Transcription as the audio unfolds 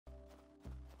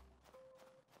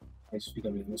Thanks for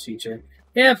becoming an English teacher.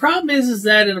 Yeah, problem is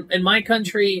that in my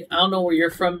country, I don't know where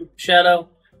you're from, Shadow.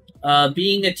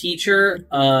 Being a teacher,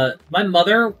 my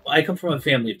mother, I come from a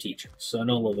family of teachers, so I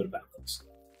know a little bit about this.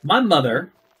 My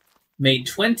mother made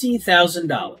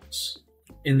 $20,000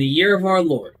 in the year of our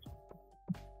Lord,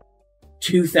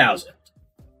 2000.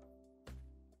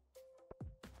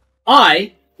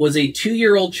 I was a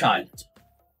 2-year-old child.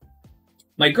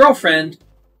 My girlfriend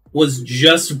was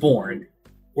just born,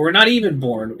 or not even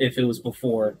born if it was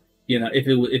before, you know, if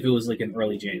it was like in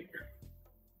early January.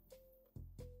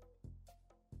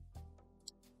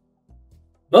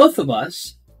 Both of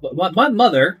us, my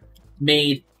mother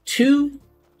made 20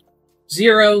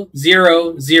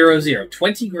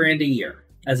 grand a year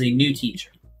as a new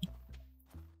teacher.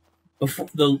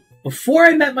 Before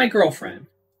I met my girlfriend,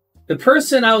 the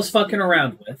person I was fucking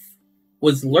around with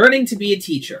was learning to be a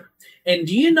teacher. And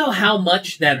do you know how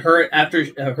much that after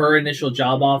her initial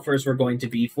job offers were going to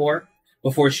be for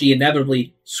before she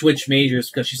inevitably switched majors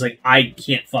because she's like, I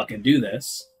can't fucking do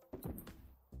this?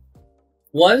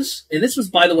 And this was,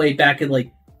 by the way, back in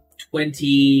like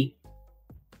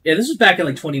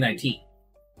 2019.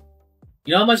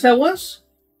 You know how much that was?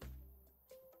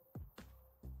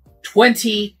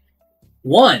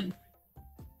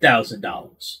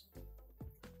 $21,000.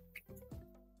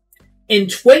 In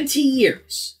 20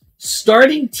 years,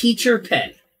 starting teacher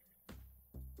pay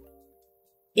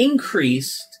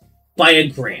increased by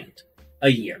 $1,000 a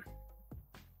year.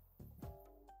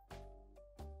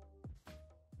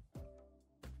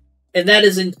 And that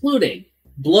is including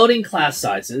bloating class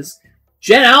sizes,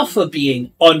 Gen Alpha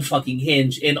being unfucking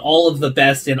hinged in all of the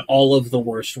best and all of the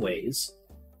worst ways,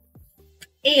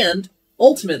 and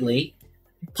ultimately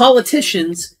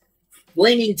politicians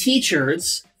blaming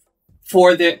teachers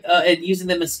for their and using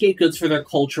them as scapegoats for their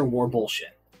culture war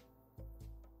bullshit.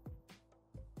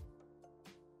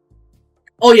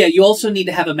 Oh yeah, you also need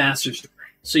to have a master's degree,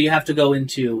 so you have to go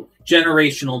into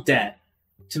generational debt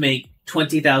to make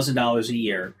 $20,000 a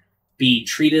year, be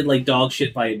treated like dog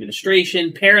shit by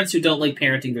administration, parents who don't like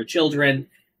parenting their children,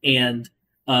 and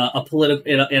a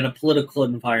political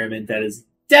environment that is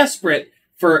desperate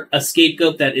for a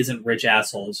scapegoat that isn't rich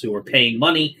assholes who are paying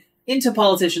money into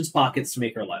politicians' pockets to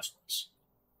make our lives worse.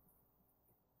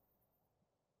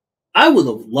 I would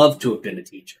have loved to have been a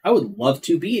teacher. I would love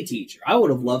to be a teacher. I would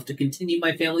have loved to continue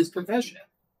my family's profession.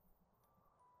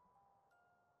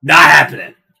 Not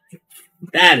happening.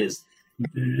 That is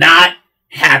not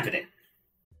happening.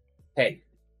 Hey,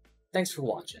 thanks for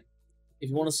watching. If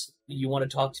you want to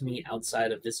talk to me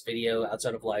outside of this video,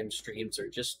 outside of live streams, or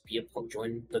just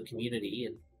join the community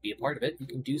and be a part of it, you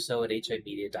can do so at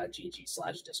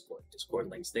HIMediaTV/Discord. Discord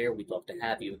links there. We'd love to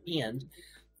have you. And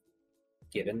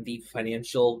given the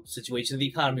financial situation of the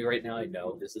economy right now, I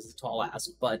know this is a tall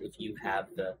ask, but if you have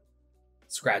the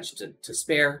scratch to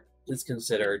spare, please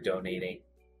consider donating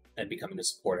and becoming a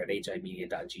supporter at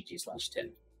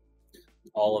HIMedia.gg/tip.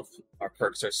 All of our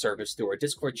perks are serviced through our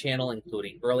Discord channel,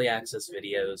 including early access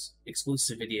videos,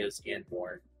 exclusive videos, and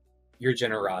more. Your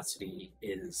generosity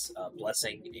is a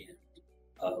blessing, and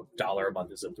 $1 a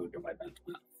month is a boon to my mental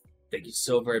health. Thank you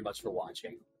so very much for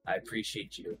watching. I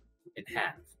appreciate you, and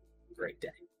have a great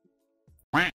day.